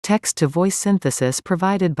text-to-voice synthesis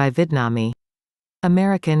provided by Vidnami.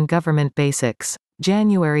 American Government Basics.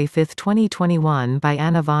 January 5, 2021 by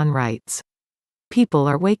Anna von Reitz. People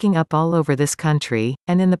are waking up all over this country,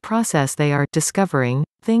 and in the process they are discovering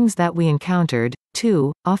things that we encountered,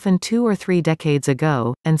 often 2 or 3 decades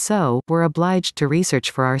ago, and so, we're obliged to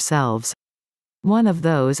research for ourselves. One of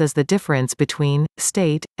those is the difference between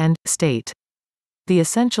state and state. The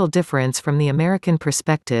essential difference from the American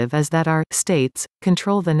perspective is that our states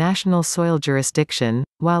control the national soil jurisdiction,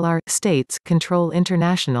 while our states control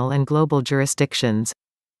international and global jurisdictions.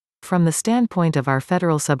 From the standpoint of our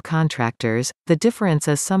federal subcontractors, the difference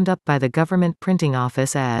is summed up by the government printing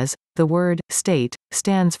office as, the word state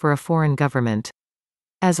stands for a foreign government.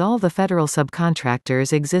 As all the federal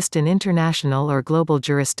subcontractors exist in international or global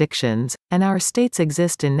jurisdictions, and our states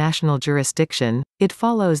exist in national jurisdiction, it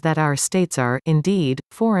follows that our states are, indeed,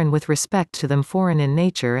 foreign with respect to them, foreign in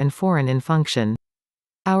nature and foreign in function.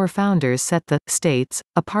 Our founders set the states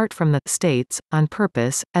apart from the states on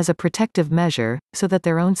purpose, as a protective measure, so that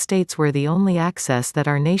their own states were the only access that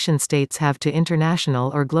our nation-states have to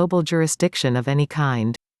international or global jurisdiction of any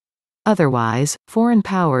kind. Otherwise, foreign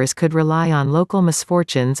powers could rely on local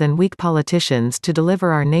misfortunes and weak politicians to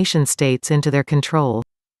deliver our nation-states into their control.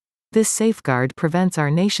 This safeguard prevents our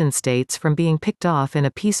nation-states from being picked off in a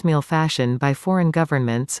piecemeal fashion by foreign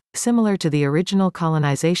governments, similar to the original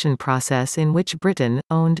colonization process in which Britain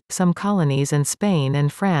owned some colonies and Spain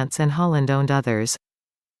and France and Holland owned others.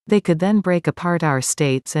 They could then break apart our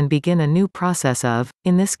states and begin a new process of,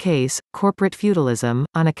 in this case, corporate feudalism,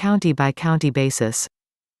 on a county-by-county basis.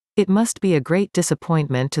 It must be a great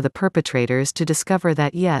disappointment to the perpetrators to discover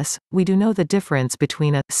that yes, we do know the difference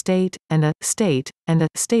between a state and a state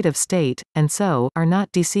of state, and so, are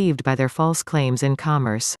not deceived by their false claims in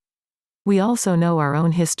commerce. We also know our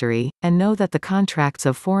own history, and know that the contracts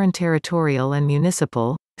of foreign territorial and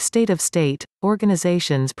municipal, state-of-state,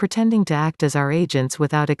 organizations pretending to act as our agents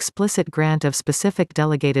without explicit grant of specific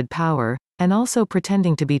delegated power, and also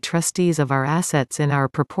pretending to be trustees of our assets in our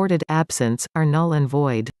purported absence, are null and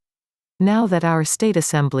void. Now that our state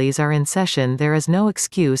assemblies are in session, there is no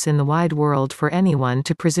excuse in the wide world for anyone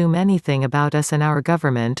to presume anything about us and our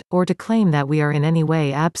government, or to claim that we are in any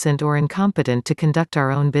way absent or incompetent to conduct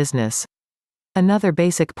our own business. Another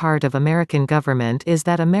basic part of American government is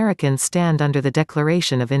that Americans stand under the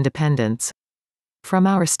Declaration of Independence. From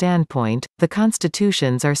our standpoint, the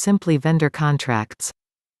constitutions are simply vendor contracts.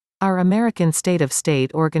 Our American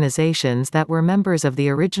state-of-state organizations that were members of the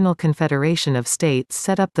original Confederation of States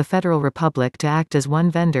set up the Federal Republic to act as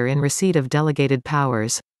one vendor in receipt of delegated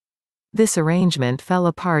powers. This arrangement fell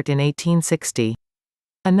apart in 1860.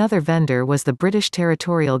 Another vendor was the British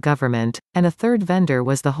territorial government, and a third vendor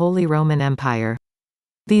was the Holy Roman Empire.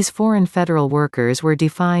 These foreign federal workers were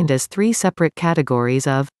defined as 3 separate categories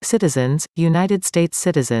of citizens, United States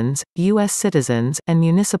citizens, U.S. citizens, and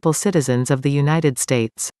municipal citizens of the United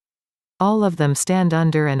States. All of them stand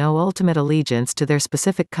under and owe ultimate allegiance to their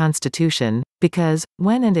specific constitution, because,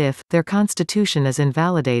 when and if their constitution is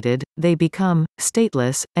invalidated, they become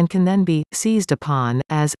stateless, and can then be seized upon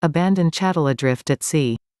as abandoned chattel adrift at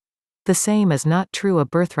sea. The same is not true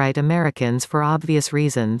of birthright Americans for obvious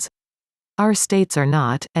reasons. Our states are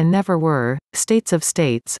not, and never were, states of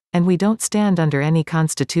states, and we don't stand under any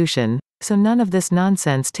constitution, so none of this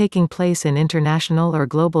nonsense taking place in international or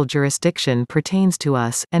global jurisdiction pertains to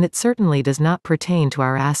us, and it certainly does not pertain to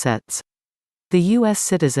our assets. The U.S.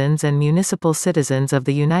 citizens and municipal citizens of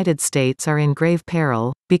the United States are in grave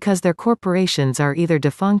peril, because their corporations are either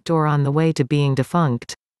defunct or on the way to being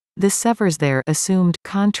defunct. This severs their assumed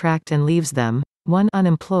contract and leaves them, 1.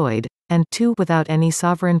 unemployed, and 2. without any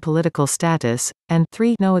sovereign political status, and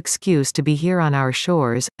 3. no excuse to be here on our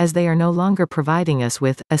shores, as they are no longer providing us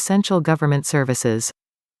with essential government services.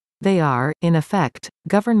 They are, in effect,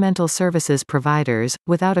 governmental services providers,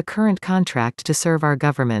 without a current contract to serve our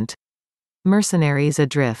government. Mercenaries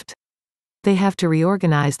adrift. They have to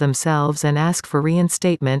reorganize themselves and ask for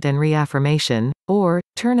reinstatement and reaffirmation, or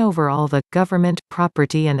turn over all the government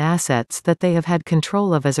property and assets that they have had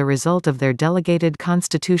control of as a result of their delegated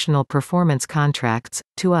constitutional performance contracts,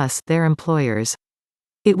 to us, their employers.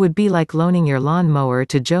 It would be like loaning your lawn mower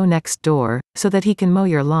to Joe next door, so that he can mow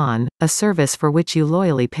your lawn, a service for which you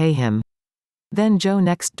loyally pay him. Then Joe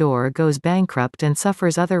next door goes bankrupt and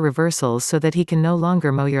suffers other reversals so that he can no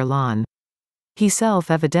longer mow your lawn. He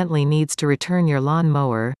self-evidently needs to return your lawn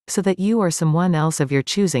mower, so that you or someone else of your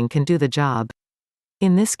choosing can do the job.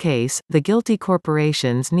 In this case, the guilty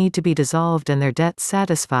corporations need to be dissolved and their debts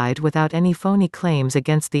satisfied without any phony claims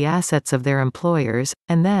against the assets of their employers,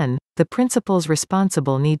 and then, the principals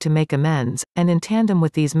responsible need to make amends, and in tandem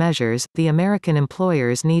with these measures, the American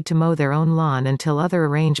employers need to mow their own lawn until other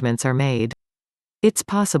arrangements are made. It's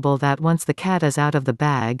possible that once the cat is out of the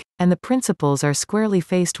bag, and the principals are squarely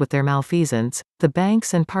faced with their malfeasance, the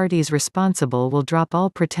banks and parties responsible will drop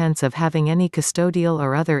all pretense of having any custodial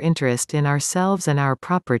or other interest in ourselves and our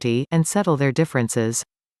property, and settle their differences.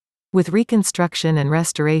 With reconstruction and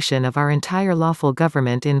restoration of our entire lawful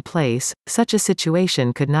government in place, such a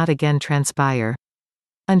situation could not again transpire.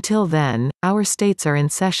 Until then, our states are in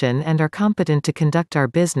session and are competent to conduct our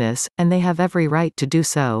business, and they have every right to do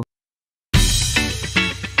so.